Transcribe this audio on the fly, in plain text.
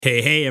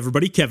Hey,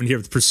 everybody. Kevin here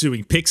with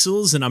Pursuing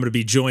Pixels, and I'm going to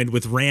be joined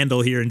with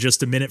Randall here in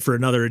just a minute for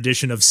another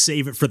edition of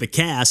Save It for the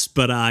Cast.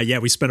 But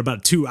we spent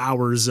about 2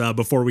 hours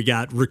before we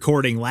got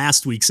recording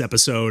last week's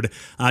episode,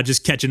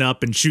 just catching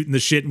up and shooting the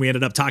shit, and we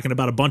ended up talking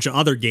about a bunch of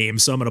other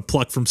games, so I'm going to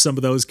pluck from some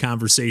of those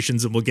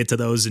conversations, and we'll get to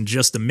those in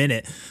just a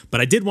minute.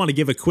 But I did want to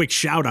give a quick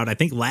shout-out. I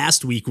think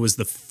last week was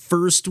the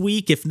first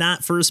week, if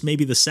not first,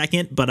 maybe the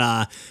second,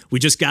 but we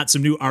just got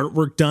some new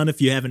artwork done,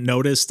 if you haven't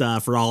noticed,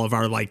 for all of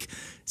our,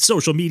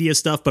 social media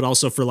stuff, but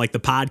also for the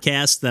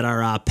podcast that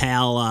our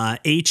pal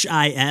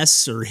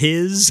HIS or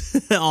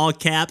his all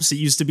caps. It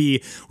used to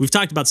be, we've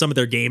talked about some of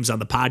their games on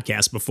the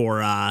podcast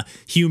before.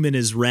 Human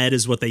is Red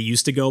is what they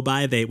used to go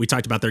by. We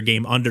talked about their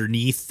game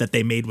Underneath that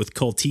they made with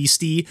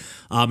Cultisti.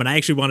 And I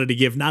actually wanted to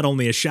give not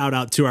only a shout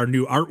out to our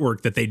new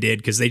artwork that they did,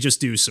 because they just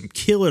do some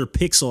killer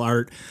pixel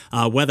art,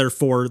 whether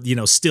for,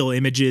 still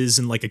images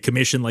and a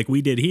commission like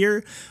we did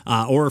here,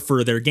 or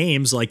for their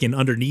games like in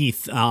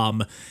Underneath.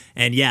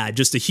 And yeah,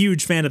 just a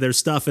huge fan of their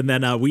stuff. And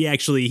then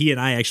he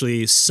and I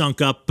actually sunk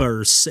up,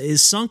 or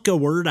is sunk a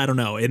word? I don't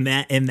know. In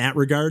that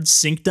regard,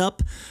 synced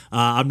up.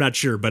 I'm not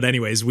sure. But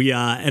anyways, we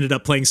ended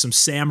up playing some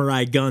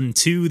Samurai Gun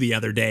 2 the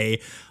other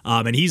day.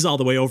 And he's all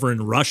the way over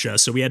in Russia.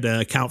 So we had to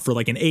account for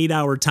an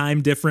 8-hour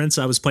time difference.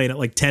 I was playing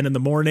at 10 in the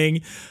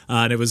morning.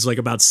 And it was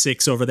about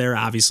 6 over there,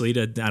 obviously.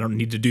 I don't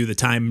need to do the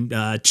time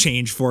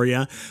change for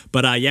you.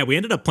 But we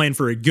ended up playing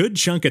for a good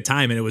chunk of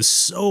time. And it was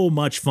so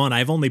much fun.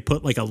 I've only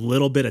put a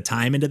little bit of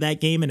time into that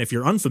game. And if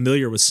you're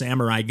unfamiliar with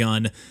Samurai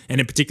Gun,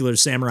 and in particular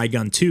Samurai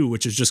Gun 2,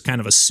 which is just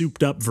kind of a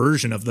souped up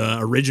version of the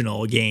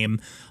original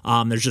game,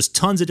 there's just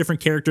tons of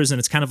different characters, and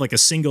it's kind of like a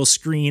single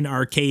screen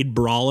arcade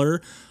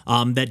brawler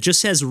that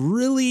just has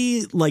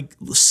really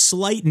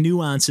slight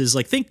nuances.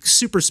 Think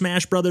Super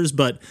Smash Brothers,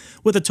 but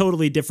with a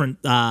totally different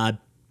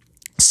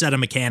set of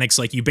mechanics.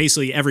 You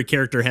basically, every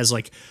character has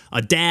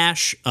a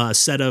dash, a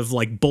set of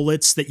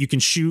bullets that you can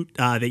shoot,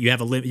 that you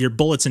have your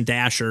bullets and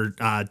dash are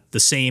the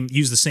same,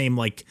 use the same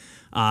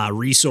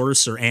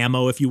resource or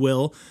ammo, if you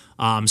will.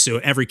 So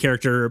every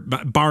character,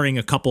 barring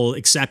a couple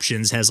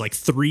exceptions, has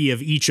 3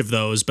 of each of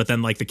those. But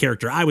then the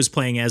character I was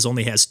playing as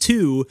only has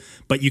 2.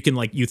 But you can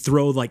you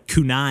throw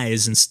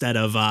kunais instead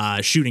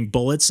of shooting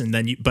bullets, and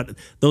then but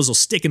those will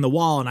stick in the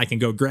wall, and I can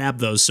go grab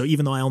those. So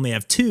even though I only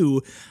have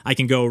 2, I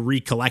can go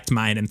recollect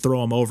mine and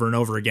throw them over and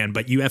over again.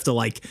 But you have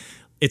to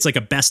it's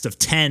a best of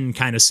 10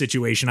 kind of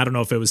situation. I don't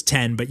know if it was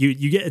 10, but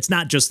you get, it's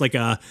not just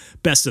a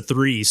best of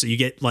 3. So you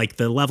get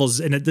the levels,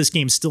 and this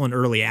game's still in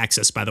early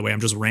access, by the way. I'm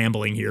just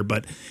rambling here,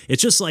 but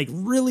it's just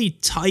really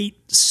tight,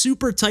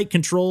 super tight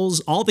controls.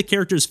 All the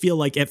characters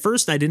feel at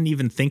first I didn't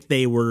even think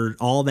they were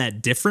all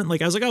that different.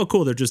 I was oh,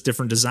 cool, they're just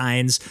different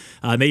designs.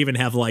 They even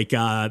have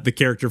the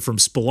character from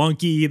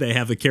Spelunky. They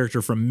have the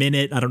character from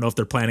Minute. I don't know if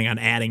they're planning on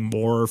adding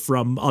more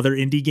from other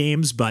indie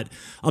games, but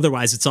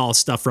otherwise it's all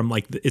stuff from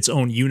its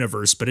own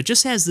universe. But it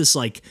just has this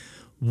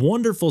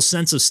wonderful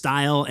sense of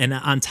style, and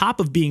on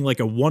top of being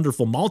a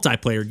wonderful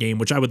multiplayer game,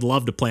 which I would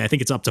love to play. I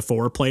think it's up to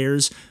 4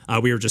 players.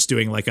 We were just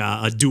doing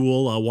a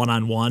duel, a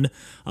one-on-one,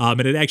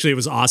 and it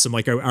was awesome.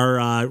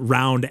 Our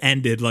round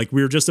ended,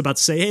 we were just about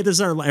to say, hey, this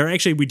is our, or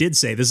actually we did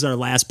say this is our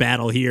last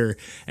battle here,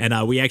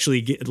 and we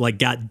actually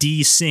got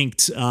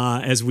desynced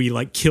as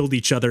we killed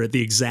each other at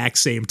the exact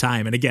same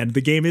time. And again,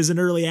 the game is in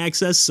early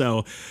access,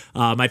 so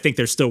I think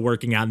they're still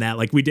working on that.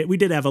 We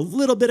did have a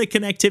little bit of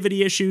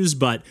connectivity issues,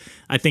 but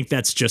I think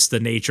that's just the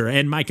nature,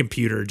 and my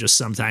computer just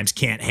sometimes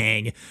can't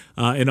hang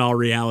in all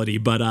reality.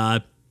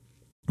 But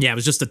it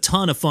was just a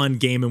ton of fun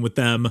gaming with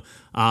them,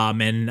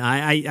 and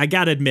I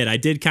gotta admit, I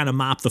did kind of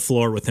mop the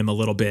floor with him a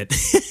little bit.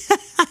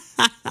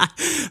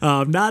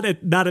 Not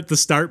at the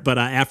start, but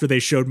after they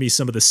showed me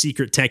some of the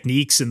secret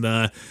techniques and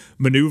the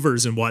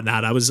maneuvers and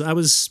whatnot, I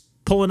was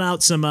pulling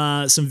out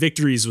some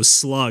victories with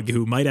Slug,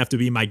 who might have to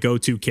be my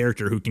go-to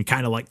character, who can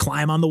kind of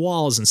climb on the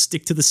walls and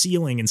stick to the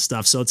ceiling and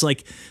stuff. So it's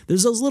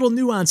there's those little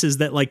nuances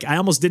that I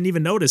almost didn't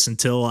even notice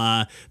until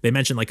they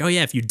mentioned oh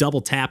yeah, if you double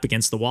tap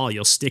against the wall,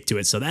 you'll stick to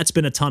it. So that's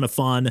been a ton of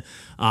fun.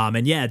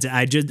 And yeah,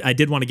 I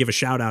did want to give a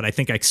shout out. I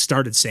think I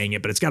started saying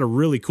it, but it's got a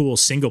really cool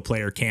single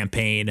player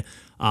campaign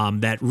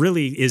that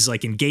really is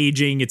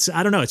engaging.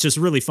 I don't know, it's just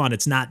really fun.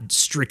 It's not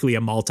strictly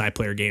a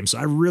multiplayer game, so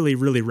I really,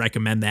 really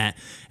recommend that.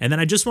 And then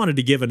I just wanted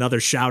to give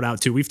another shout out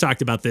to, we've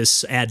talked about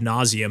this ad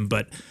nauseum,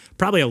 but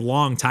probably a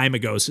long time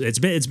ago. So it's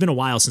been a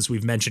while since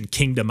we've mentioned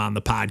Kingdom on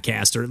the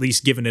podcast, or at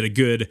least given it a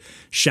good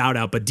shout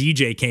out. But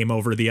DJ came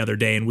over the other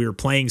day and we were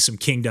playing some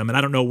Kingdom, and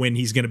I don't know when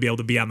he's going to be able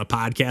to be on the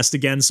podcast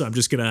again, so I'm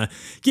just going to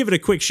give it a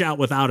quick shout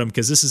without him,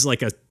 because this is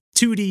a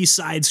 2D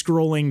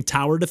side-scrolling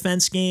tower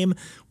defense game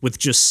with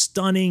just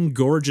stunning,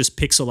 gorgeous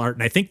pixel art.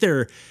 And I think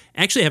they're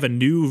actually have a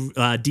new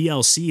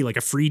DLC,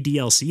 a free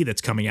DLC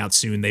that's coming out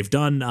soon. They've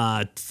done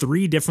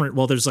 3 different,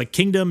 there's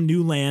Kingdom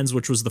New Lands,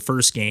 which was the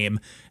first game,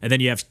 and then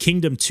you have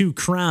Kingdom 2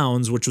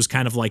 Crowns, which was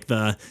kind of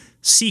the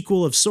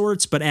sequel of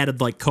sorts, but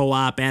added like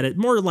co-op, added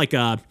more like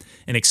an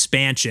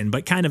expansion,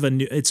 but kind of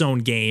its own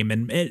game.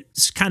 And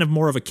it's kind of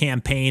more of a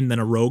campaign than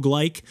a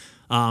roguelike.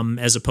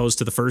 As opposed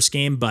to the first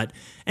game. But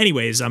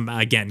anyways, I'm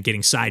again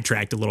getting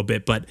sidetracked a little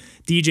bit, but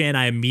DJ and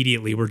I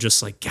immediately were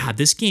just like, God,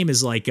 this game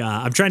is like,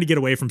 I'm trying to get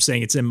away from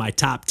saying it's in my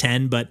top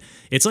 10, but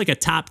it's like a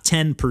top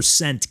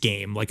 10%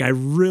 game. Like I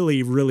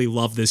really, really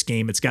love this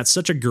game. It's got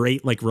such a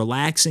great, like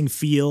relaxing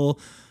feel.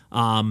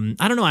 I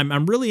don't know.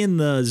 I'm really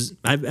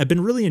I've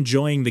been really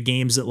enjoying the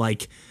games that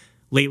like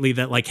lately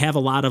that like have a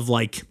lot of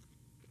like,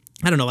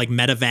 I don't know, like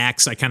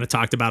Metavax, I kind of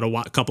talked about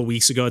a couple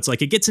weeks ago. It's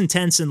like it gets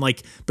intense and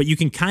like, but you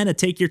can kind of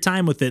take your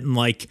time with it. And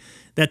like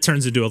that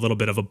turns into a little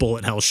bit of a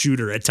bullet hell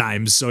shooter at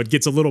times. So it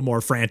gets a little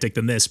more frantic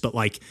than this. But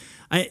like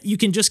you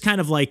can just kind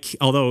of like,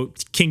 although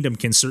Kingdom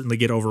can certainly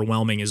get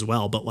overwhelming as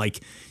well. But like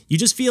you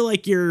just feel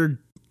like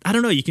I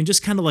don't know, you can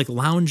just kind of like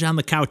lounge on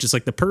the couch. It's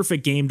like the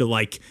perfect game to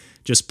like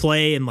just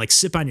play and like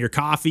sip on your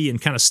coffee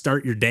and kind of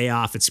start your day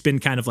off. It's been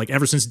kind of like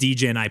ever since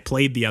DJ and I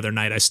played the other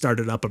night, I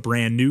started up a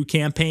brand new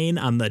campaign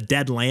on the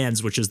Dead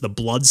Lands, which is the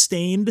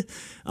Bloodstained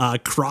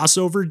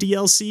crossover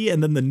DLC.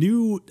 And then the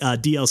new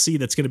DLC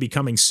that's going to be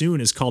coming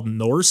soon is called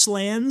Norse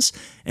Lands.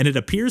 And it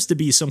appears to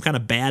be some kind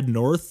of Bad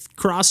North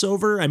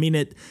crossover. I mean,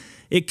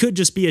 it could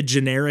just be a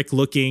generic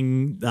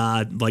looking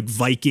like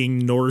Viking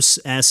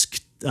Norse-esque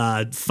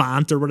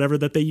font or whatever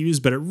that they use,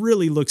 but it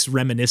really looks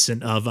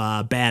reminiscent of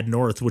Bad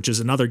North, which is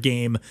another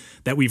game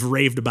that we've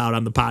raved about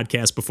on the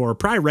podcast before,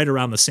 probably right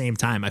around the same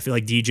time. I feel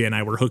like DJ and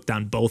I were hooked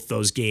on both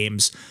those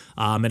games,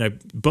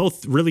 and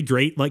both really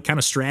great, like kind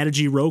of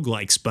strategy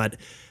roguelikes, but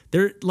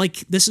they're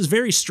like, this is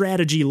very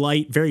strategy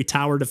light, very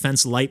tower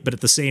defense light, but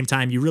at the same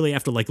time, you really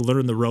have to like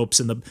learn the ropes.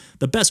 And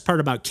the best part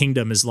about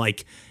Kingdom is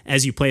like,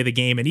 as you play the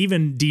game, and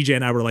even DJ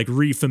and I were like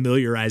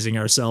refamiliarizing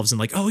ourselves and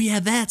like, oh yeah,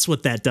 that's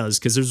what that does.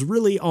 Cause there's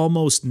really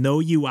almost no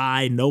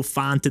UI, no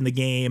font in the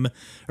game,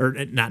 or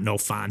not no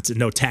font,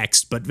 no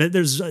text, but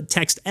there's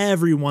text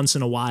every once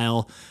in a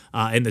while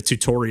in the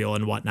tutorial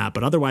and whatnot.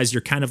 But otherwise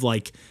you're kind of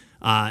like,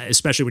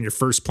 especially when you're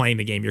first playing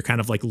the game, you're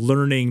kind of like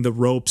learning the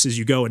ropes as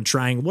you go and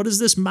trying, what does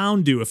this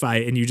mound do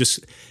and you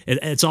just,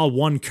 it's all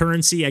one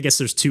currency. I guess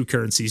there's two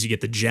currencies. You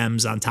get the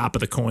gems on top of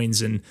the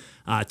coins and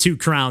 2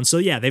 crowns. So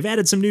yeah, they've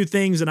added some new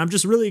things and I'm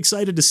just really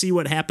excited to see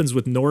what happens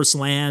with Norse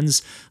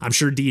Lands. I'm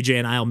sure DJ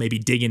and I'll maybe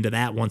dig into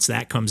that once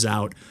that comes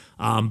out.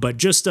 But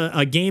just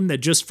a game that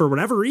just for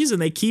whatever reason,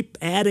 they keep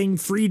adding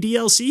free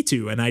DLC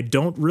to, and I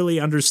don't really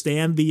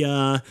understand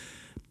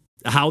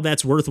how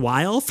that's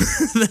worthwhile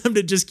for them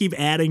to just keep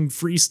adding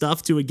free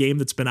stuff to a game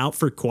that's been out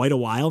for quite a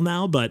while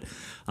now. But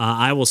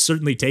I will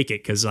certainly take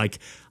it because like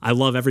I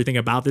love everything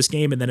about this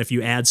game. And then if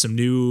you add some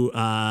new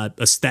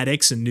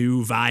aesthetics and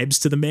new vibes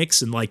to the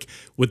mix, and like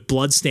with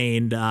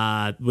Bloodstained,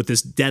 with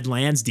this Dead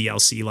Lands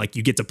DLC, like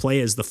you get to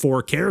play as the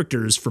 4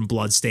 characters from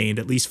Bloodstained,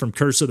 at least from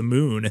Curse of the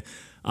Moon.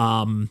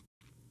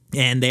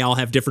 And they all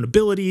have different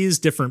abilities,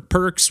 different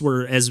perks,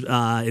 whereas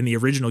in the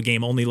original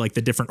game, only like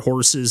the different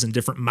horses and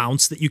different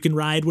mounts that you can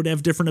ride would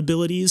have different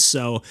abilities.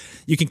 So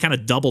you can kind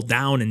of double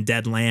down in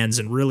Dead Lands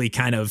and really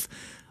kind of,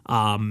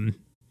 I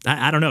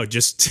don't know,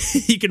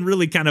 just you can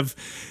really kind of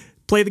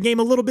play the game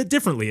a little bit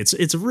differently.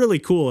 It's really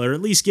cool, or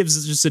at least gives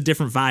us just a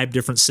different vibe,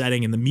 different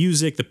setting, and the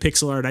music, the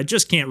pixel art. I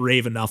just can't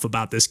rave enough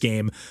about this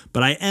game,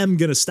 but I am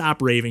going to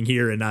stop raving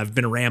here, and I've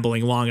been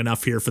rambling long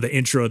enough here for the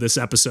intro of this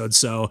episode,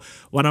 so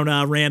why don't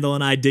Randall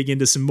and I dig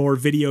into some more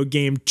video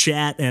game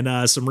chat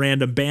and some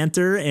random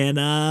banter,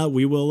 and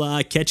we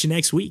will catch you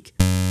next week.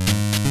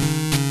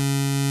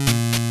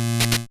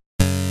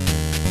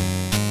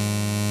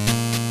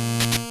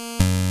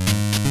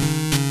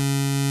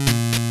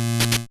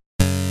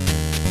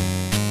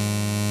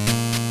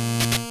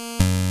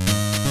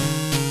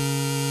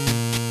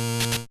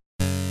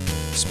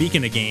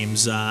 Speaking of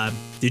games,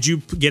 did you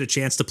get a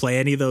chance to play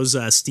any of those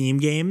Steam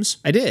games?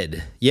 I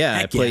did. Yeah,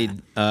 Heck I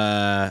played.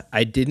 Yeah.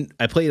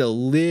 I played a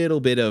little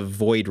bit of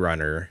Void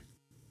Runner,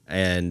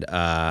 and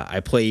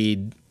I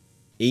played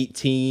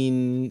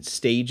 18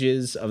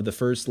 stages of the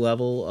first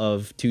level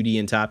of 2D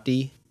and Top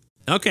D.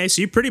 Okay,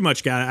 so you pretty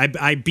much got it.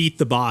 I beat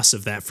the boss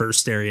of that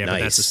first area, Nice.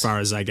 But that's as far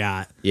as I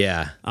got.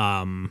 Yeah.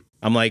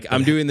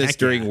 I'm doing this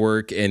during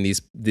work, and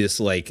these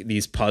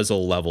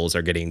puzzle levels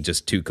are getting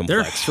just too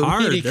complex. They're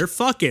hard. They're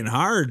fucking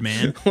hard,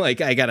 man.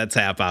 Like I gotta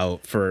tap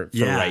out for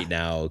right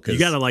now. You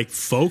gotta like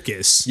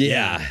focus.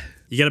 Yeah.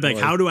 You gotta be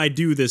like, how do I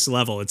do this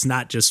level? It's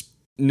not just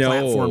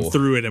platform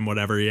through it and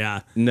whatever.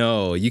 Yeah.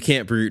 No, you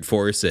can't brute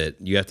force it.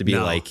 You have to be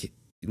like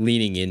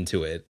leaning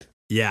into it.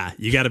 Yeah,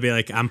 you got to be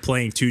like, I'm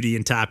playing 2D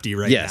and Top D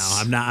right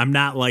now. I'm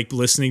not like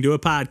listening to a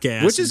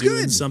podcast, which is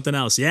doing good. Something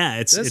else. Yeah,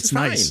 it's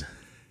nice.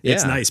 Yeah.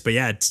 It's nice, but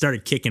yeah, it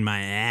started kicking my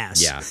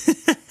ass.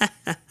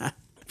 Yeah.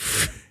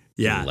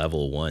 Yeah.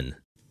 Level 1.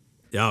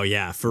 Oh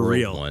yeah, for World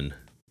real. 1.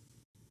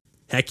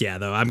 Heck yeah,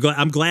 though. I'm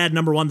glad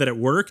number one that it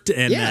worked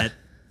and that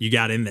you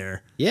got in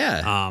there.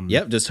 Yeah.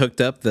 Yep. Just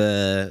hooked up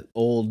the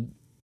old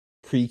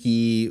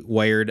creaky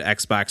wired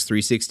Xbox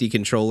 360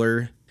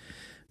 controller.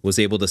 Was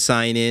able to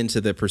sign in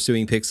to the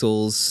Pursuing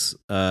Pixels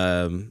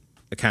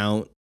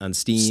account on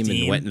Steam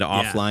and went into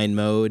offline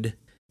mode.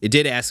 It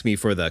did ask me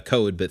for the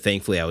code, but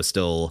thankfully I was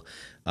still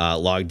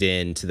logged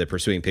in to the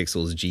Pursuing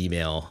Pixels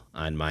Gmail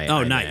on my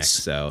iMac, nice.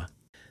 So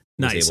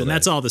nice, and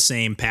that's all the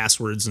same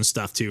passwords and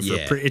stuff too.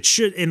 It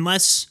should,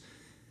 unless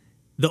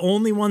the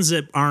only ones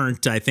that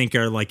aren't, I think,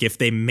 are like if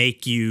they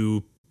make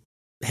you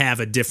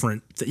have a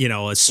different,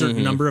 a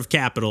certain number of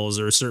capitals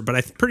or a certain. But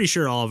I'm pretty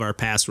sure all of our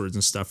passwords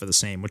and stuff are the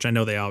same, which I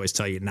know they always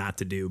tell you not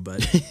to do.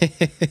 But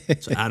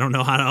so I don't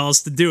know how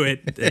else to do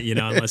it.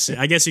 Unless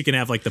I guess you can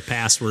have like the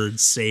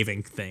password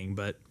saving thing,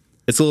 but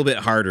it's a little bit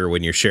harder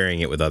when you're sharing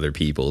it with other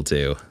people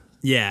too.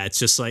 Yeah, it's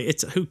just like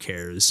who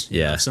cares?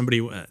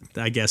 Somebody.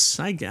 I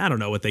guess I don't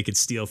know what they could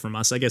steal from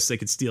us. I guess they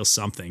could steal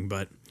something,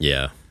 but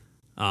yeah.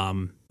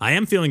 I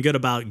am feeling good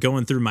about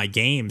going through my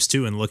games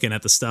too and looking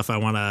at the stuff I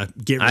want to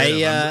get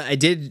rid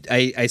of.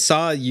 I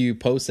saw you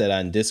post that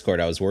on Discord.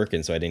 I was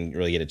working, so I didn't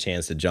really get a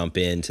chance to jump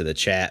into the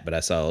chat, but I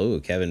saw,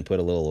 Kevin put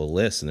a little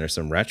list, and there's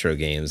some retro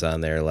games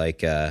on there like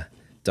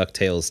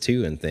DuckTales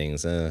 2 and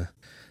things.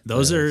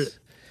 Those are,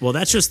 well,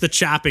 that's just the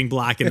chopping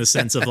block in the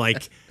sense of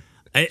like,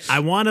 I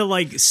want to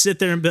like sit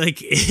there and be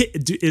like,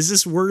 is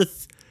this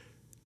worth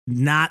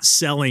not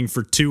selling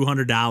for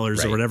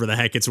 $200 or whatever the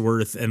heck it's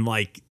worth? And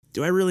like,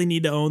 do I really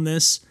need to own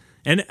this?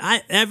 And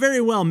I very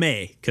well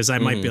may, because I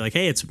might be like,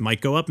 hey, it might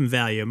go up in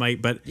value. It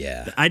might, but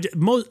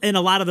and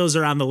a lot of those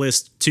are on the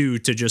list too,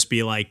 to just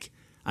be like,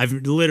 I've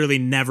literally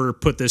never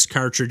put this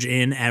cartridge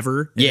in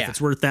ever. And if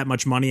it's worth that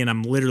much money and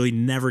I'm literally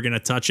never going to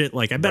touch it,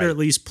 like I better at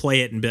least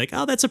play it and be like,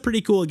 oh, that's a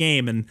pretty cool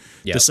game, and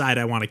decide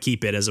I want to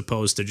keep it, as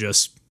opposed to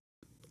just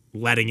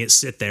letting it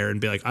sit there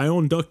and be like, I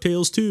own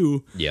DuckTales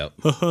 2. Yep.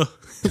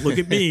 Look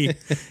at me.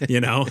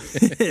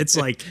 It's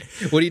like,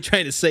 what are you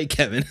trying to say,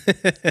 Kevin?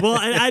 Well,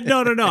 I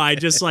no. I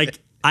just like,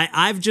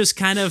 I've just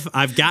kind of,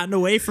 I've gotten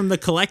away from the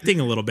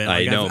collecting a little bit.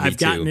 Like I've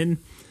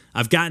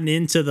gotten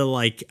into the,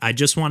 like, I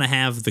just want to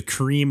have the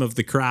cream of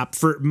the crop,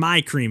 for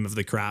my cream of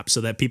the crop, so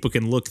that people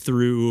can look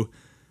through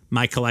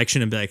my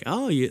collection and be like,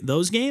 oh,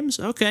 those games?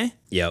 Okay.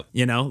 Yep.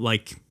 Hey,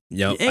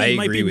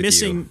 I agree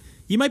with you.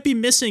 You might be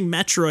missing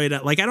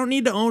Metroid. Like, I don't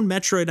need to own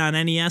Metroid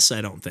on NES,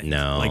 I don't think.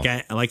 No.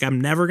 I'm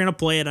never going to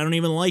play it. I don't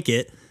even like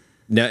it.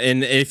 No,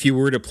 and if you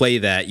were to play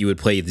that, you would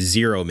play the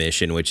Zero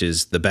Mission, which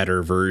is the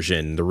better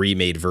version, the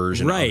remade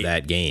version of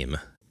that game.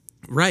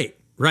 Right.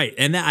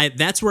 And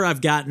that's where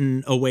I've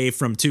gotten away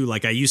from too.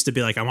 Like, I used to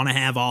be like, I want to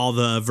have all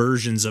the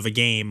versions of a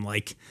game,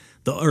 like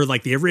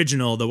the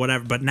original, the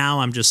whatever. But now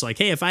I'm just like,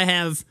 hey, if I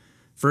have,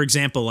 for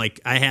example,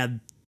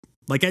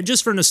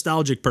 just for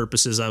nostalgic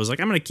purposes, I was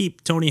like, I'm going to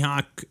keep Tony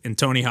Hawk and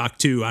Tony Hawk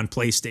 2 on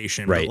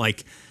PlayStation. Right. But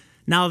like,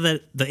 now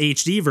that the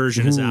HD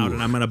version is out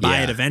and I'm going to buy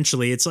it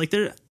eventually, it's like,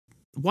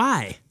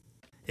 why?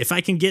 If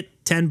I can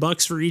get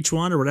 $10 for each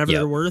one or whatever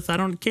they're worth, I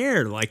don't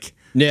care. Like,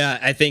 yeah,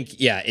 I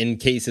think, in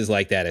cases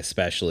like that,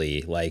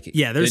 especially, like,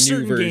 there's the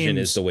new version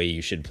games, is the way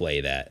you should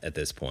play that at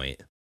this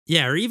point.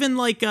 Yeah, or even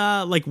like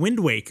Wind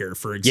Waker,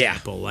 for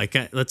example. Like,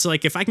 it's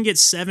like, if I can get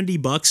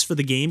 $70 for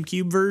the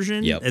GameCube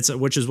version,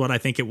 which is what I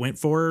think it went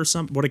for, or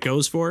what it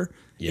goes for,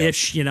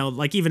 ish.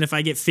 Like, even if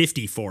I get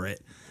 50 for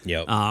it.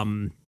 Yep.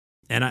 And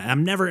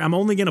I'm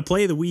only gonna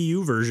play the Wii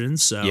U version.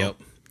 So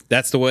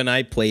that's the one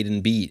I played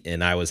and beat,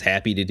 and I was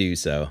happy to do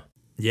so.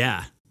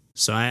 Yeah.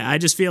 So I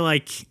just feel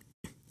like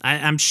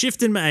I'm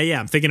shifting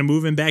I'm thinking of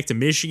moving back to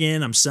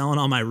Michigan. I'm selling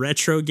all my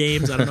retro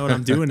games. I don't know what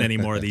I'm doing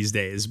anymore these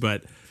days,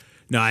 but.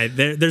 No,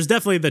 there's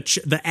definitely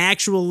the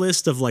actual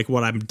list of like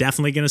what I'm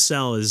definitely going to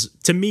sell is,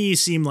 to me,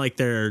 seem like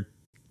they're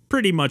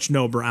pretty much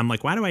I'm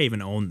like, why do I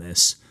even own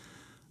this?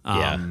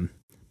 But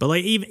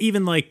like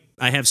even like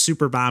I have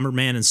Super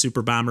Bomberman and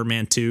Super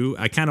Bomberman 2.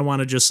 I kind of want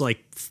to just like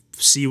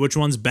see which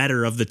one's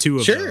better of the two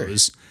of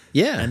those.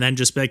 Yeah. And then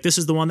just be like, this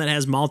is the one that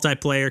has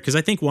multiplayer, because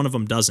I think one of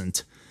them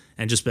doesn't.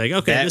 And just be like,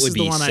 okay, this is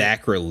the one. That would be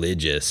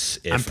sacrilegious.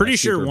 I'm pretty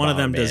sure one of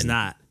them does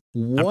not.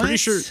 What? I'm pretty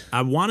sure,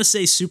 I want to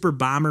say Super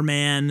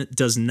Bomberman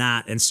does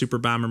not, and Super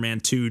Bomberman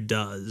 2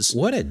 does.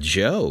 What a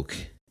joke.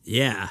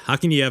 Yeah. How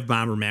can you have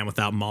Bomberman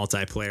without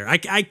multiplayer?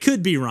 I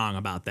could be wrong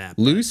about that.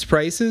 Loose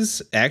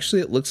prices,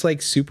 actually, it looks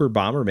like Super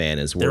Bomberman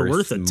is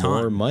worth a ton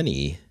more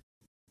money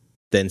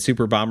than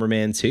Super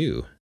Bomberman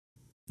 2.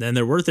 Then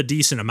they're worth a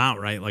decent amount,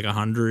 right? Like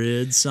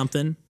 100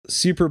 something?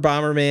 Super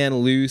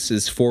Bomberman loose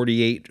is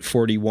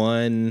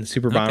 $48.41.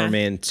 Super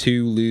Bomberman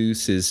 2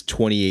 loose is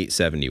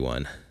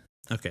 $28.71.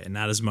 Okay,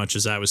 not as much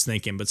as I was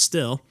thinking, but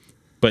still.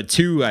 But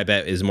 2, I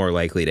bet, is more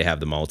likely to have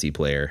the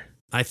multiplayer.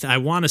 I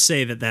want to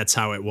say that that's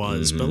how it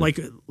was, but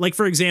like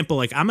for example,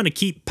 like I'm gonna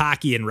keep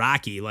Pocky and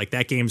Rocky. Like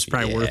that game's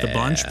probably worth a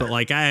bunch, but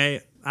like I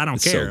don't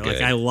care. So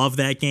like I love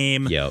that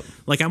game. Yep.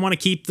 Like I want to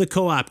keep the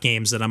co-op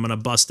games that I'm gonna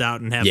bust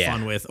out and have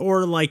fun with,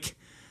 or like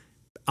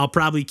I'll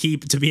probably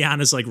keep, to be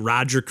honest, like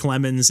Roger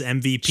Clemens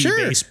MVP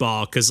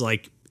baseball, because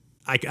like.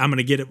 I'm going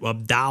to get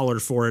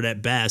 $1 for it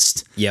at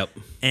best. Yep.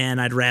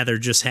 And I'd rather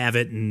just have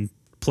it and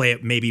play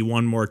it maybe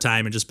one more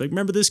time and just be like,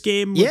 remember this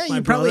game? Yeah,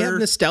 you probably have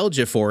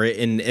nostalgia for it.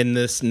 And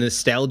this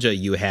nostalgia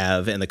you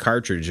have and the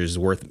cartridge is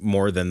worth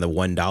more than the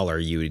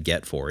 $1 you would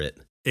get for it.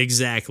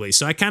 Exactly.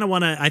 So I kind of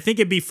want to. I think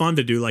it'd be fun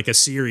to do like a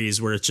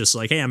series where it's just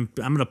like, hey, I'm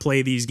going to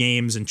play these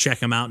games and check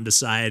them out and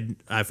decide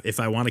if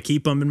I want to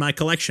keep them in my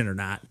collection or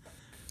not.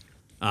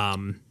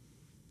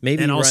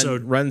 Maybe and also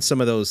run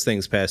some of those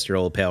things past your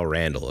old pal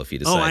Randall if you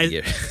decide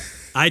to get.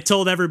 I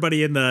told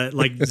everybody in the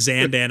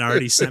Zandan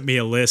already sent me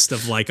a list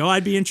of like, oh,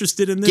 I'd be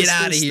interested in this. Get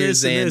out of here,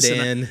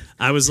 Zandan.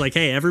 I was like,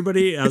 hey,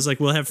 everybody. I was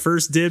like, we'll have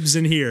first dibs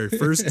in here.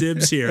 First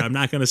dibs here. I'm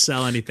not going to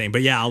sell anything,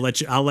 but yeah, I'll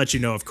let you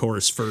know, of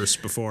course,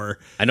 first before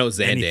I know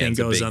Zandan's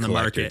goes a big on the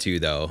collector market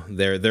too, though.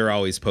 They're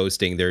always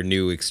posting their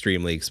new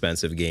extremely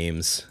expensive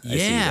games.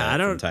 I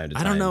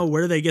don't know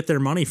where they get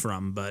their money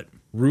from, but.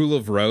 Rule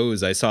of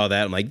Rose, I saw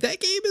that. I'm like,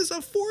 that game is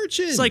a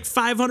fortune. It's like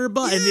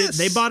 $500. Yes. And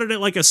they bought it at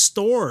like a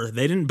store.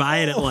 They didn't buy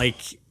it at like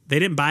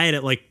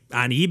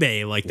on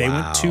eBay. Like they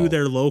went to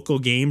their local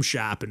game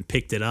shop and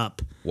picked it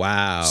up.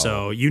 Wow.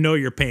 So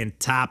you're paying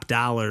top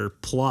dollar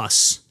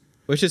plus.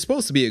 Which is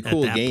supposed to be a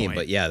cool game, point.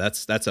 but yeah,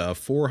 that's a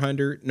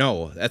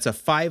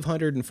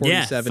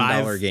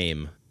 $547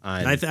 game.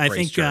 I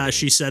think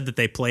she said that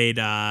they paid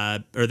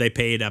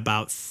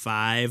about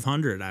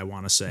 $500. I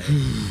want to say.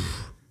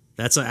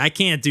 I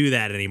can't do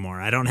that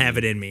anymore. I don't have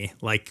it in me.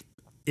 Like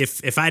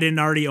if I didn't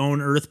already own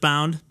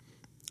Earthbound,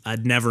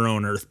 I'd never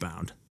own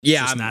Earthbound.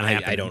 Yeah,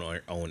 I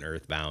don't own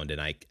Earthbound,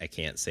 and I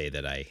can't say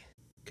that I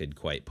could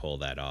quite pull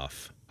that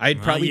off. I'd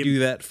probably do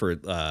that for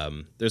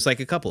there's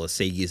like a couple of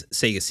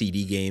Sega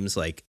CD games.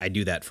 Like I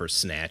do that for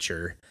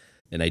Snatcher,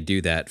 and I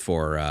do that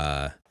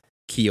for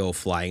Kyo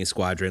Flying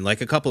Squadron. Like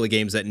a couple of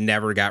games that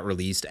never got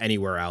released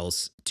anywhere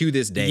else to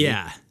this day.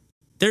 Yeah.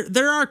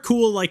 There are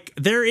cool, like,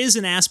 there is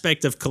an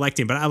aspect of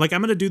collecting, but I'm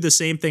going to do the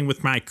same thing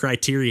with my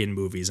Criterion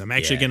movies. I'm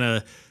actually going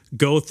to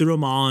go through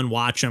them all and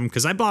watch them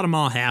because I bought them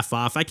all half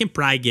off. I can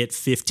probably get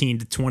 $15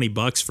 to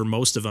 $20 for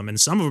most of them, and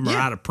some of them are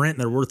out of print and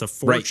they're worth a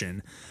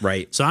fortune.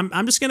 Right. So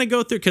I'm just going to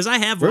go through because I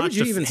have watched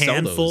a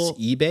handful. Sell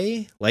those?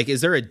 eBay? Like,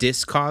 is there a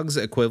Discogs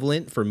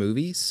equivalent for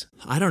movies?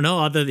 I don't know.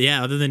 Other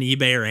than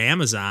eBay or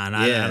Amazon,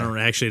 I don't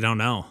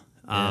know.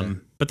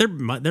 But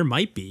there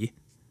might be.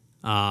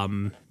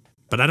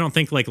 But I don't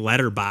think like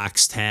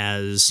Letterboxd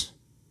has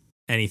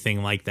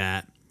anything like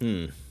that.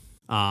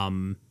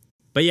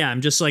 But yeah,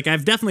 I'm just like,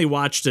 I've definitely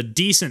watched a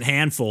decent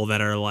handful that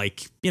are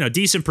like,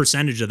 decent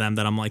percentage of them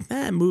that I'm like,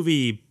 that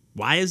movie,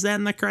 why is that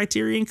in the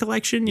Criterion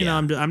collection? You know,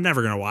 I'm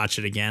never going to watch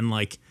it again.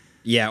 Like,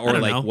 yeah. Or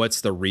like,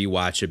 what's the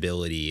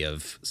rewatchability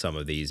of some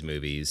of these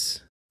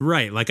movies?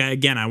 Right. Like, I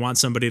want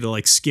somebody to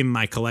like skim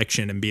my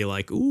collection and be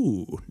like,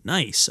 ooh,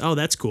 nice. Oh,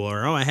 that's cool.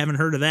 Or, oh, I haven't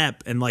heard of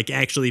that. And like,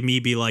 actually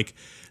me be like,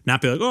 not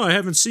be like, oh, I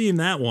haven't seen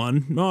that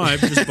one. No, I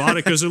just bought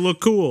it because it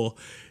looked cool.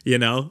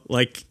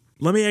 Like,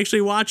 let me actually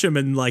watch them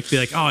and like be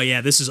like, oh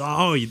yeah, this is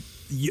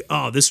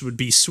this would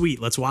be sweet.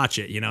 Let's watch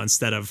it.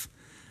 Instead of,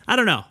 I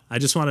don't know. I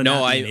just want to.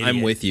 No,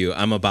 I'm with you.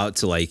 I'm about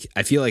to like.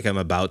 I feel like I'm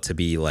about to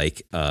be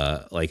like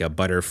a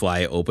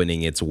butterfly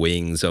opening its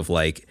wings. Of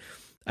like,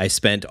 I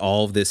spent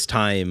all of this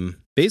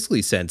time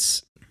basically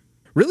since.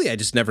 Really, I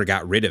just never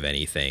got rid of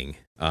anything.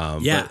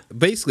 But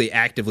basically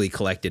actively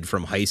collected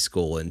from high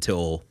school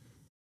until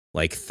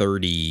like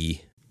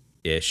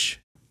 30-ish.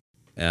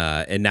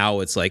 And now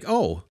it's like,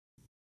 oh,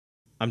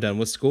 I'm done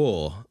with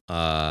school.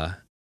 I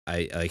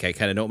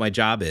kind of know what my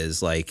job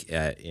is. Like,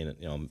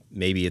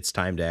 maybe it's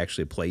time to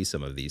actually play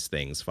some of these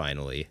things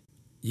finally.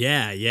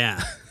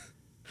 Yeah.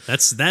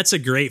 That's a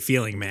great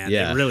feeling, man.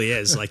 Yeah. It really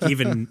is. Like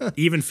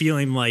even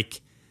feeling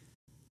like,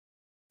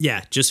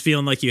 just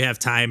feeling like you have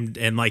time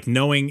and like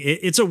knowing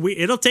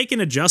it'll take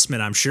an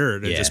adjustment, I'm sure,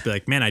 to just be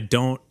like, man, I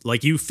don't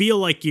like, you feel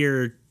like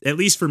you're, at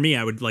least for me,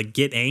 I would like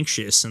get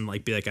anxious and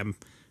like be like, I'm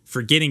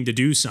forgetting to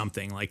do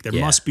something. Like there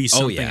must be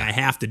something I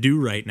have to do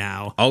right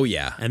now. Oh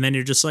yeah. And then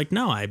you're just like,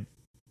 there's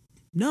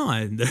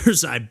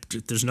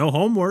no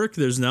homework.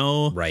 There's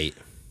no, right.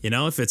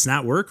 If it's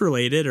not work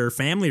related or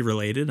family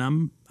related,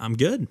 I'm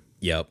good.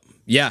 Yep.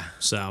 Yeah.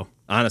 So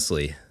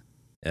honestly,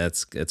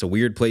 it's a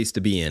weird place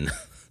to be in.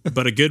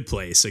 But a good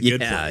place.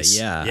 Good place.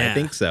 Yeah, I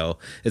think so.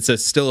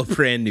 It's still a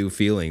brand new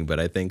feeling, but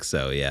I think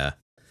so, yeah.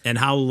 And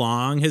how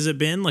long has it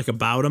been? Like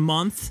about a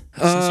month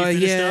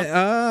since you finished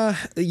up?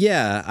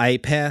 I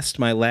passed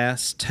my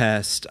last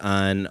test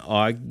on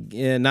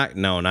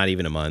not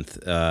even a month.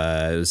 It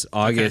was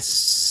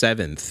August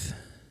 7th.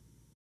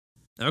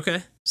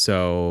 Okay.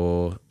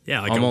 So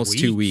like almost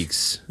 2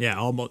 weeks. Yeah,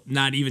 almost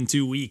not even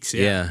 2 weeks.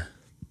 Yeah.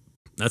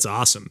 That's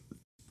awesome.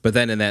 But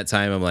then in that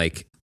time, I'm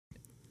like,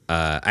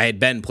 I had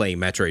been playing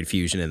Metroid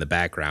Fusion in the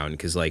background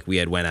because like we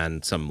had went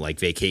on some like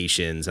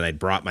vacations and I'd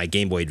brought my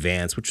Game Boy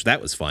Advance, which that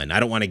was fun.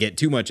 I don't want to get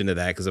too much into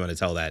that because I'm going to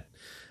tell that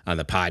on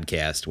the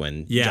podcast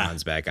when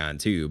John's back on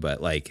too.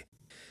 But like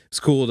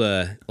it's cool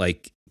to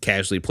like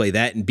casually play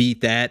that and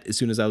beat that as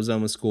soon as I was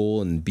done with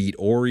school and beat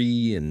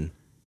Ori. And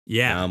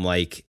I'm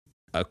like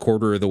a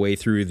quarter of the way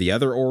through the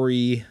other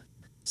Ori.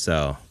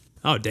 So.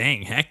 Oh,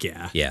 dang. Heck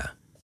yeah. Yeah.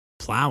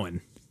 Plowing.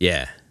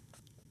 Yeah.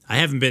 I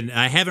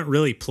haven't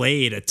really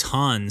played a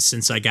ton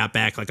since I got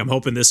back. Like I'm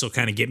hoping this will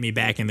kind of get me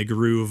back in the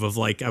groove of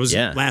like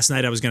last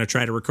night I was going to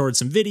try to record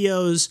some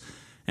videos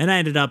and I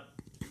ended up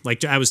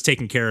like I was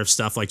taking care of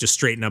stuff, like just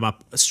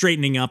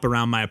straightening up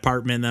around my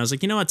apartment. And I was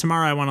like, you know what,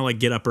 tomorrow I want to like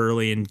get up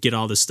early and get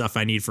all this stuff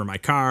I need for my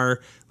car.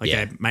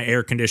 Like my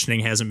air conditioning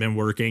hasn't been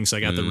working, so I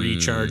got the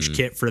recharge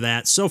kit for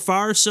that. So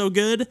far, so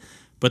good.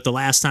 But the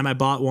last time I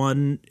bought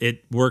one,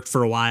 it worked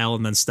for a while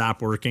and then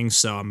stopped working.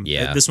 So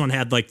this one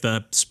had like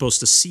supposed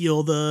to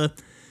seal the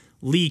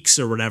leaks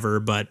or whatever,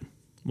 but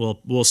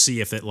we'll see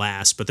if it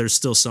lasts. But there's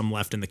still some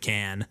left in the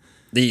can.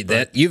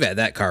 You've had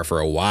that car for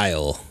a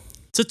while.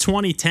 It's a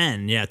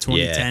 2010,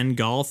 2010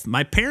 Golf.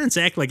 My parents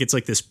act like it's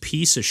like this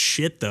piece of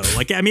shit though.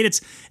 Like, I mean,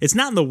 it's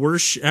not in the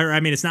worst, or I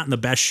mean, it's not in the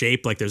best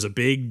shape. Like, there's a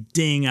big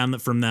ding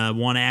from the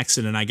one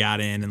accident I got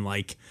in, and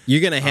like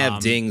you're gonna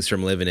have dings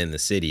from living in the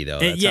city though.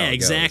 That's how it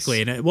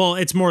exactly. goes. And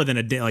it's more than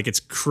a ding. Like, it's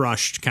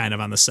crushed kind of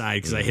on the side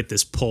because I hit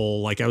this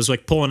pole. Like, I was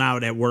like pulling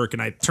out at work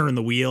and I turned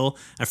the wheel.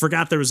 I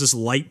forgot there was this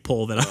light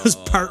pole that I was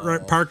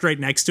parked right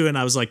next to, and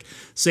I was like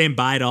saying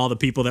bye to all the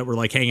people that were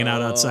like hanging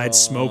out outside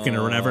smoking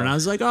or whatever. And I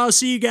was like, "Oh,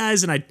 see you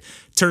guys." And I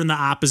turned the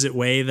opposite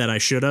way that I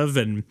should have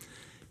and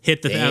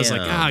hit the thing. I was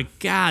like, "Oh,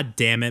 god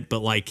damn it." But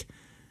like,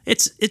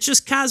 it's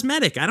just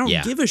cosmetic. I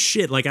don't give a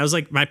shit. Like, I was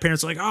like, my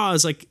parents were like, "Oh," I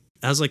was like,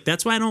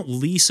 that's why I don't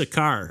lease a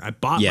car. I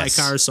bought my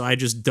car, so I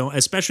just don't,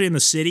 especially in the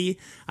city.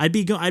 I'd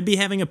be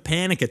having a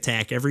panic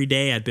attack every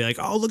day. I'd be like,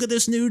 "Oh, look at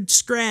this new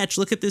scratch.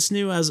 Look at this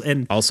new,"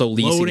 and also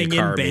leasing a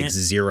car makes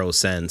zero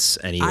sense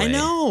anyway.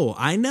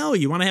 I know.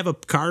 You want to have a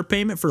car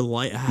payment for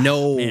life?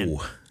 No. Man,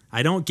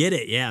 I don't get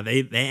it. Yeah,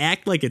 they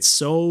act like it's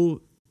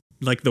so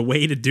like the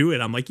way to do it.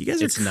 I'm like, you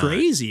guys are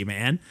crazy,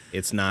 man.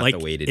 It's not like,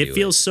 the way to do it. It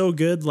feels so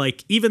good.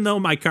 Like, even though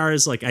my car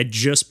is like, I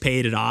just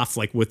paid it off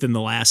like within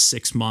the last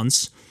 6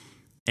 months,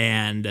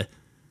 and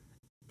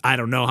I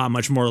don't know how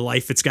much more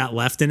life it's got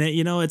left in it.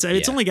 You know, it's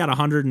only got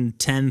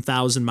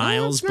 110,000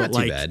 miles, but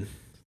like, bad.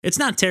 It's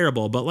not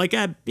terrible. But like,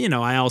 I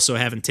also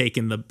haven't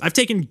I've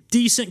taken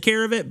decent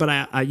care of it, but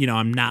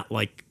I'm not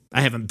like,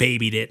 I haven't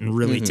babied it and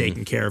really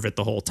taken care of it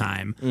the whole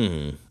time.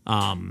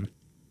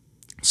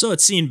 So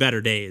it's seen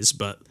better days,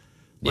 but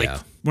like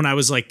when I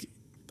was like,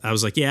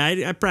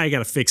 I probably got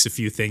to fix a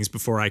few things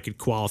before I could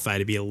qualify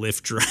to be a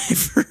Lyft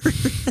driver.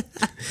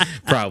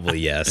 Probably,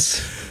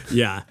 yes.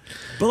 Yeah.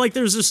 But like,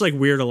 there's this like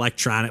weird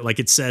electronic, like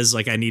it says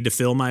like I need to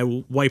fill my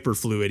wiper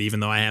fluid,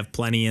 even though I have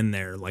plenty in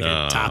there. Like,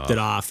 I topped it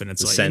off, and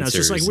it's like, it's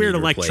just like weird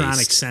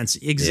electronic sense.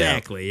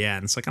 Exactly. Yeah.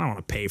 And it's like, I don't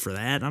want to pay for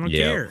that. I don't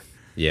care.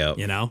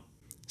 Yeah.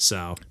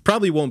 So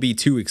probably won't be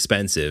too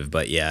expensive,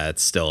 but yeah,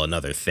 it's still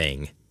another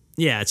thing.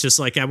 Yeah. It's just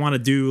like, I want to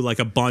do like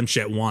a bunch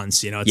at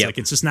once, it's like,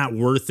 it's just not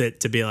worth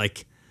it to be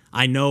like,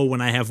 I know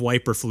when I have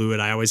wiper fluid,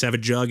 I always have a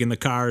jug in the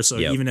car. So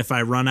even if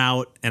I run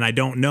out and I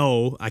don't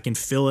know, I can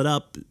fill it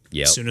up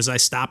as soon as I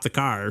stop the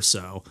car.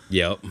 So,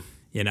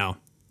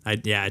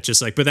 it's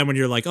just like, but then when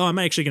you're like, oh, I'm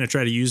actually going to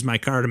try to use my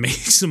car to make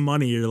some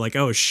money, you're like,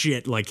 oh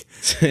shit, like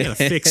I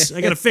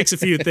gotta fix a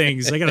few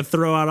things. I gotta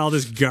throw out all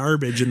this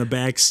garbage in the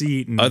back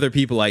seat. And other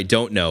people I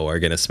don't know are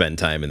going to spend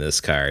time in this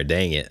car.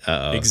 Dang it.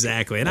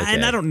 Exactly. And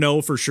I don't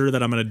know for sure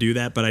that I'm going to do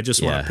that, but I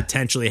just want to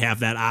potentially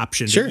have that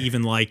option to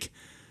even like,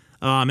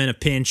 I'm in a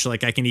pinch,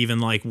 like I can even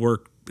like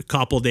work a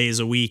couple days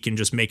a week and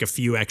just make a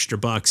few extra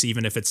bucks,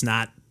 even if it's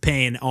not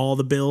paying all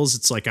the bills.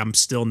 It's like I'm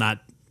still not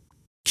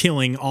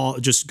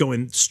just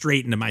going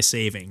straight into my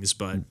savings.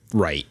 But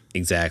right,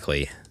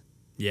 exactly.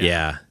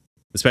 Yeah.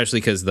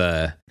 Especially because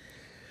the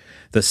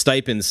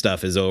stipend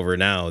stuff is over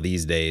now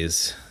these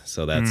days.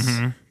 So that's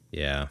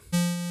yeah.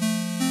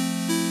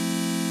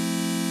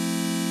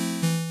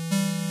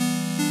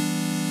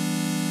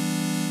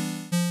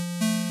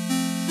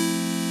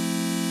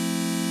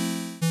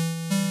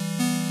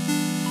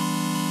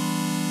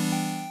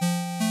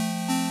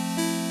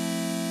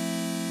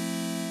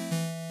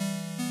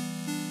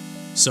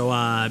 So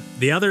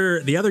the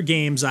other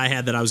games I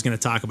had that I was going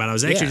to talk about, I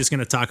was actually just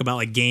going to talk about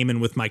like gaming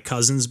with my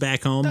cousins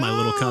back home, my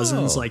little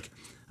cousins. Like,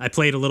 I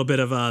played a little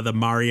bit of the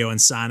Mario and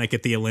Sonic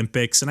at the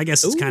Olympics, and I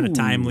guess it's kind of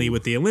timely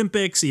with the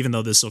Olympics, even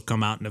though this will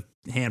come out in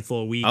a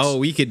handful of weeks. Oh,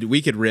 we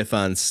could riff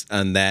on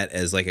that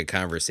as like a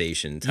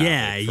conversation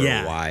topic for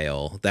a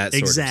while. That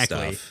sort of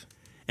stuff.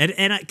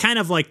 And I kind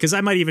of like, because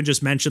I might even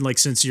just mention, like,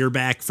 since you're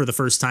back for the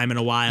first time in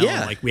a while,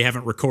 like we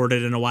haven't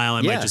recorded in a while,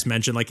 I might just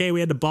mention like, hey,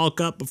 we had to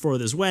bulk up before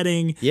this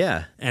wedding.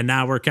 Yeah. And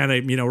now we're kind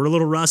of, we're a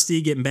little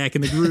rusty, getting back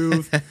in the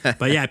groove.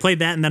 But yeah, I played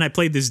that, and then I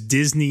played this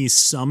Disney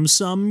Sum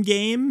Sum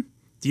game.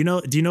 Do you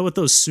know what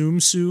those Tsum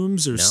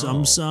Tsums or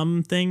Sum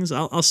Sum things?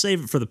 I'll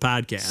save it for the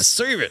podcast.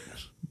 Save it.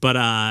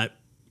 But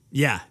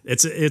yeah,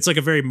 it's like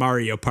a very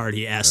Mario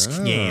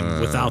Party-esque game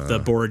without the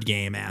board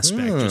game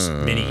aspect, just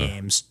mini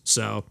games.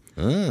 So,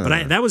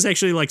 but that was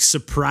actually like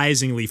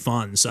surprisingly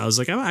fun. So I was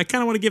like, I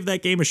kind of want to give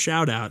that game a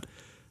shout out.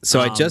 So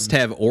I just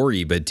have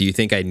Ori, but do you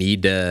think I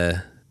need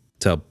to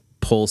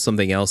pull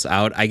something else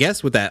out? I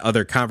guess with that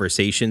other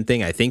conversation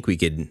thing, I think we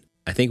could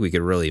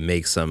really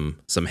make some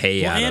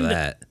hay out of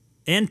that.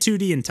 and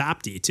 2D and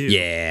Top D too.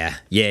 Yeah.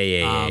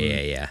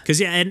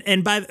 Because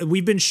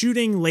we've been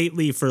shooting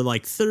lately for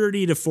like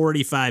 30 to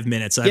 45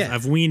 minutes.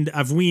 I've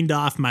weaned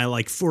off my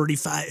like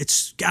 45.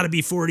 It's got to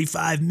be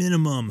 45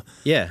 minimum.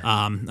 Yeah.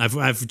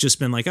 I've just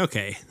been like,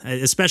 okay,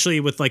 especially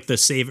with like the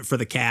save it for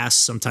the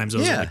cast. Sometimes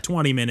those are like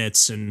 20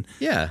 minutes, and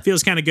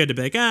feels kind of good to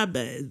be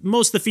like,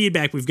 most of the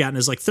feedback we've gotten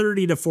is like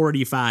 30 to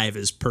 45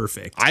 is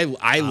perfect.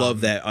 I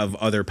love that of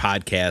other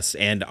podcasts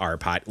and our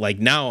like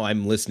now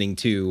I'm listening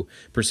to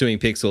Pursuing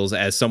Pixels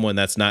as someone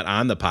that's not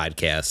on the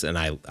podcast, and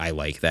I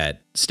like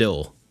that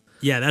still.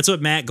 Yeah, that's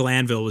what Matt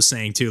Glanville was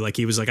saying too. Like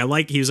he was like,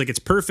 it's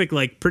perfect.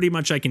 Like pretty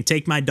much I can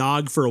take my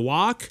dog for a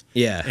walk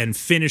and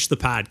finish the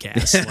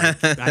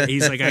podcast. Like,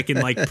 he's like, I can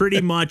like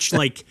pretty much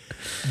like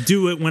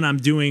do it when I'm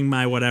doing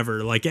my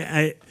whatever. Like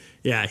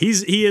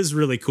he is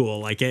really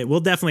cool. Like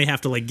we'll definitely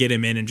have to like get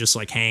him in and just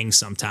like hang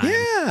sometime.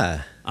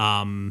 Yeah.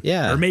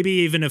 Or maybe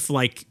even if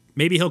like,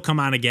 maybe he'll come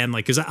on again,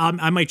 like, because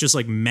I might just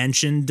like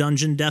mention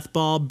Dungeon Death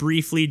Ball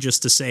briefly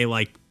just to say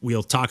like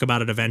we'll talk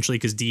about it eventually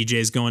because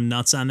DJ's going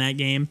nuts on that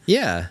game.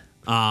 Yeah.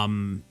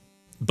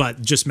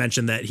 But just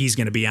mention that he's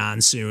going to be on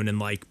soon, and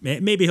like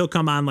maybe he'll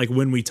come on like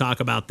when we talk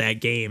about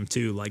that game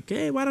too. Like,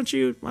 hey, why don't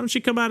you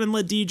come on and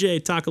let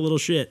DJ talk a little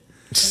shit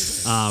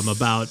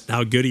about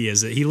how good he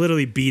is? He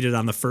literally beat it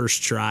on the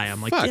first try.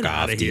 I'm like, get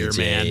out of here,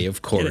 man.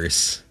 Of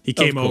course. He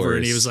came over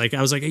and he was like,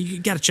 I was like, you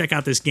got to check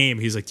out this game.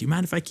 He's like, do you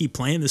mind if I keep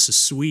playing? This is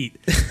sweet.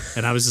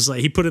 And I was just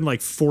like, he put in like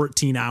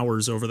 14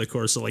 hours over the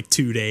course of like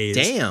 2 days.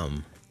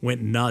 Damn.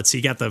 Went nuts.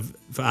 He got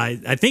I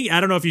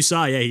don't know if you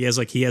saw, he has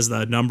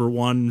the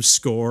 #1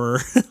 score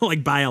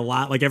like by a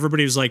lot. Like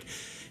everybody was like,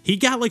 he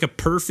got like a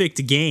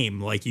perfect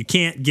game. Like you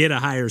can't get a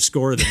higher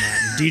score than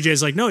that. And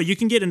DJ's like, no, you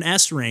can get an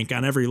S rank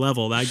on every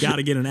level. I got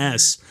to get an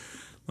S.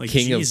 Like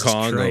King Jesus of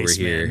Kong Christ,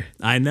 over here. Man.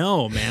 I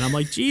know, man. I'm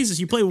like,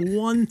 Jesus, you play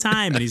one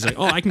time, and he's like,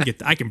 oh, I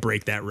can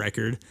break that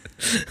record.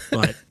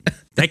 But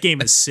that game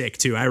is sick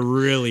too. I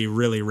really,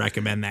 really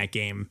recommend that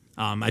game.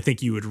 I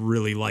think you would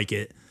really like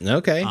it.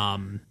 Okay.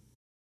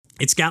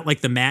 It's got like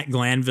the Matt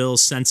Glanville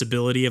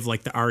sensibility of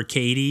like the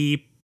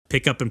arcadey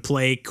pick up and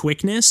play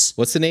quickness.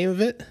 What's the name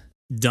of it?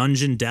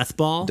 Dungeon Death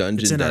Ball.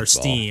 It's in our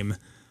Steam.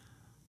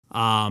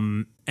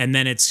 And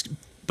then it's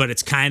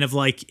kind of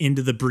like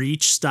Into the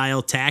Breach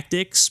style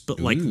tactics, but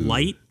like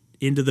light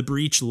Into the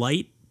Breach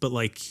light, but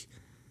like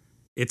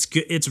it's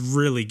good. It's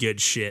really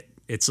good shit.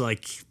 It's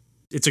like,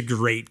 it's a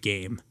great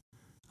game.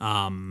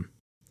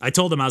 I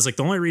told him, I was like,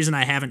 the only reason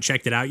I haven't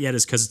checked it out yet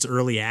is because it's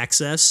early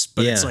access,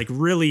 but it's like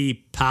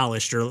really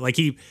polished. Or like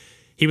he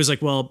was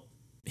like,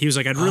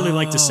 I'd really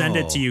like to send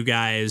it to you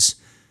guys.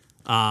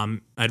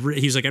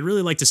 He's like, I'd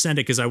really like to send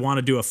it because I want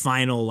to do a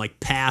final like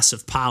pass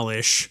of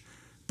polish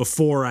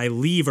before I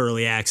leave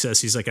early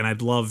access. He's like, and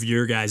I'd love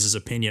your guys'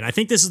 opinion. I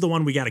think this is the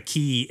one we got a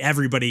key.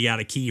 Everybody got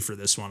a key for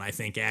this one, I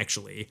think,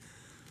 actually.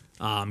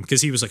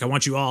 Because he was like, I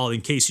want you all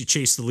in case you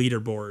chase the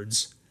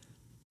leaderboards.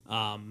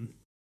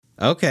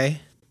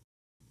 Okay.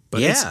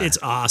 But it's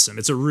awesome.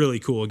 It's a really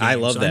cool game. I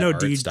love that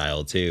art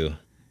style too.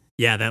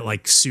 Yeah, that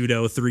like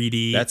pseudo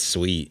 3D. That's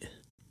sweet.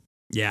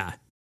 Yeah,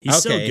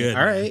 he's so good.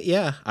 All right,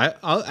 yeah,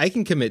 I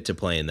can commit to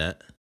playing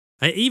that.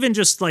 Even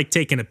just like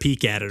taking a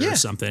peek at it or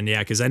something. Yeah,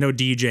 because I know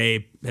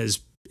DJ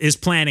is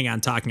planning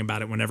on talking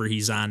about it whenever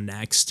he's on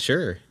next.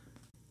 Sure.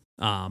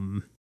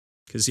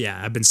 Because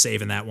I've been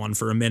saving that one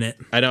for a minute.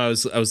 I know. I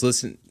was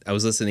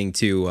listening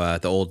to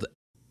the old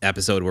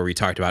episode where we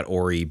talked about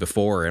Ori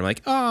before, and I'm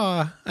like,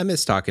 I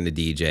miss talking to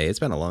DJ. It's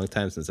been a long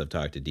time since I've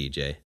talked to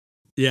DJ.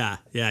 Yeah,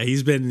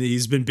 he's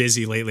been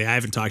busy lately. I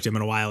haven't talked to him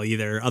in a while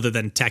either, other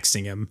than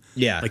texting him.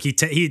 Yeah, like he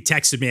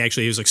texted me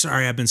actually. He was like,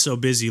 "Sorry, I've been so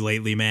busy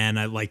lately, man.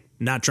 I like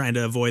not trying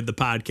to avoid the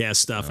podcast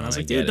stuff." And I was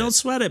like, "Dude, don't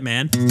sweat it,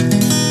 man."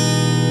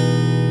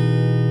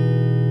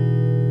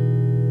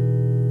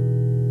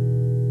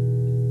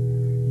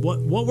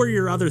 What were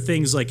your other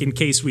things, like, in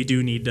case we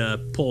do need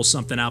to pull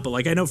something out? But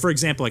like, I know, for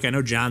example, like I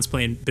know John's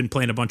been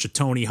playing a bunch of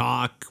Tony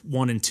Hawk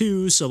 1 and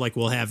 2, so like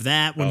we'll have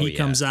that when he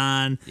comes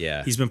on.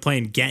 Yeah, he's been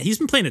playing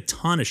a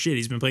ton of shit.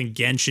 He's been playing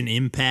Genshin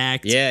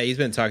Impact. Yeah, he's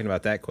been talking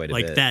about that quite a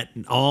bit, like that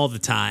all the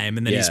time.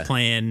 And then he's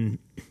playing,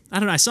 I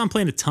don't know, I saw him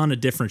playing a ton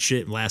of different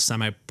shit last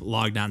time I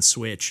logged on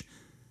Switch.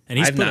 And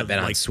I've not been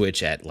on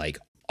Switch at like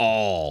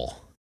all.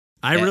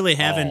 I really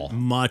haven't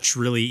much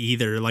really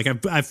either. Like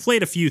I've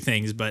played a few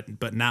things,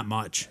 but not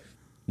much.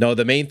 No,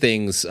 the main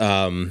things,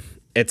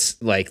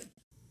 it's like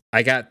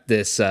I got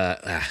this.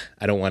 I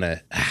don't want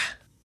to.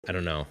 I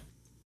don't know.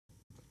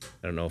 I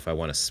don't know if I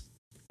want to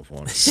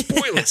spoil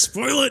it.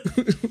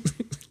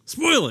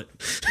 Spoil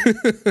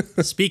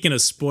it. Speaking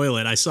of spoil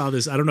it, I saw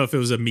this. I don't know if it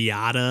was a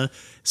Miata,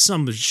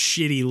 some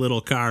shitty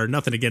little car.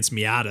 Nothing against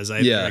Miatas.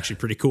 They're actually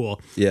pretty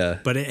cool. Yeah,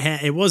 but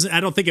it wasn't.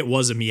 I don't think it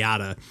was a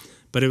Miata.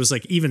 But it was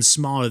like even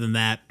smaller than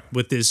that,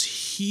 with this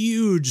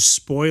huge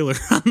spoiler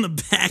on the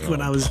back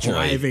when I was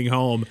driving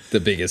home. The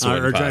biggest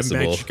one or possible.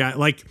 Driving back to Chicago.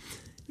 Like,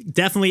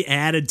 definitely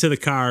added to the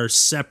car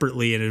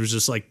separately, and it was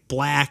just like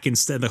black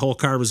instead. The whole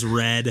car was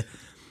red.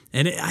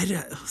 And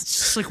it's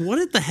just like,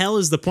 what the hell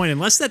is the point?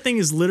 Unless that thing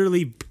is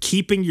literally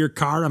keeping your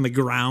car on the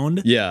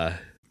ground. Yeah.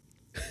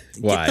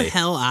 Why? Get the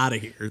hell out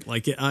of here.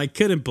 Like, I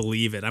couldn't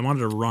believe it. I wanted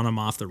to run them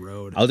off the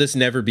road. I'll just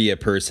never be a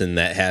person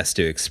that has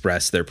to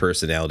express their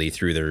personality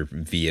through their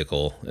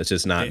vehicle. It's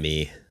just not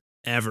me.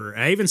 Ever.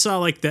 I even saw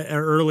like the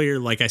earlier,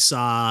 like I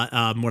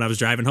saw when I was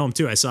driving home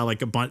too, I saw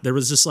like a bunch, there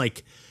was just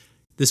like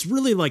this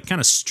really like kind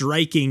of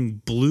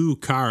striking blue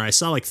car. I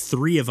saw like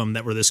 3 of them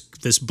that were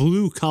this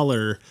blue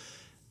color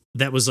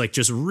that was like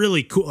just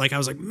really cool. Like I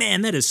was like,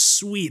 man, that is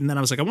sweet. And then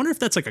I was like, I wonder if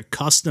that's like a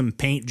custom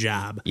paint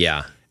job.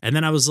 Yeah. And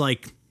then I was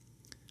like,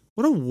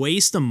 what a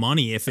waste of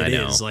money if it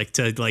is like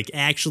to like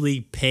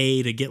actually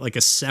pay to get like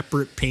a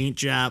separate paint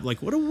job.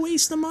 Like what a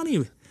waste of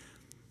money.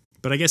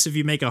 But I guess if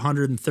you make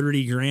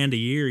 $130,000 a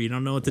year, you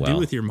don't know what to do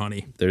with your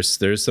money.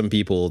 There's some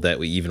people that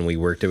we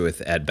worked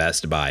with at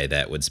Best Buy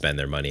that would spend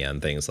their money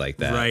on things like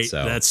that. Right.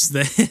 So.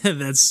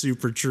 That's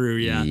super true.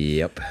 Yeah.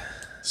 Yep.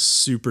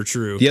 Super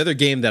true. The other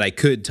game that I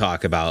could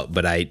talk about,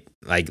 but I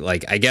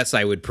guess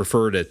I would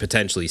prefer to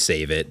potentially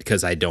save it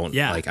because I don't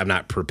I'm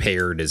not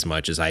prepared as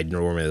much as I'd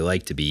normally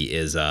like to be.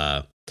 Is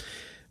one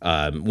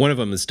of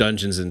them is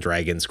Dungeons and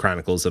Dragons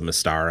Chronicles of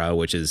Mystara,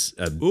 which is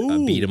a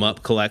beat 'em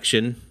up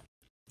collection.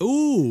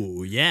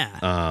 Ooh,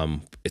 yeah.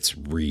 It's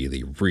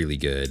really, really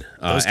good.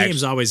 Those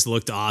games always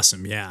looked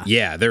awesome. Yeah.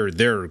 Yeah,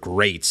 they're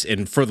great.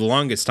 And for the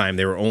longest time,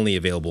 they were only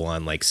available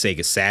on like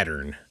Sega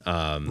Saturn.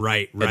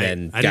 Right. And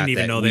then I didn't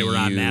even know they were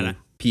on Wii U, that.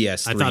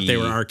 PS3. I thought they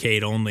were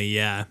arcade only.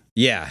 Yeah.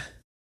 Yeah.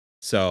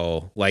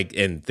 So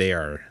and they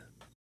are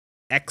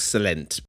excellent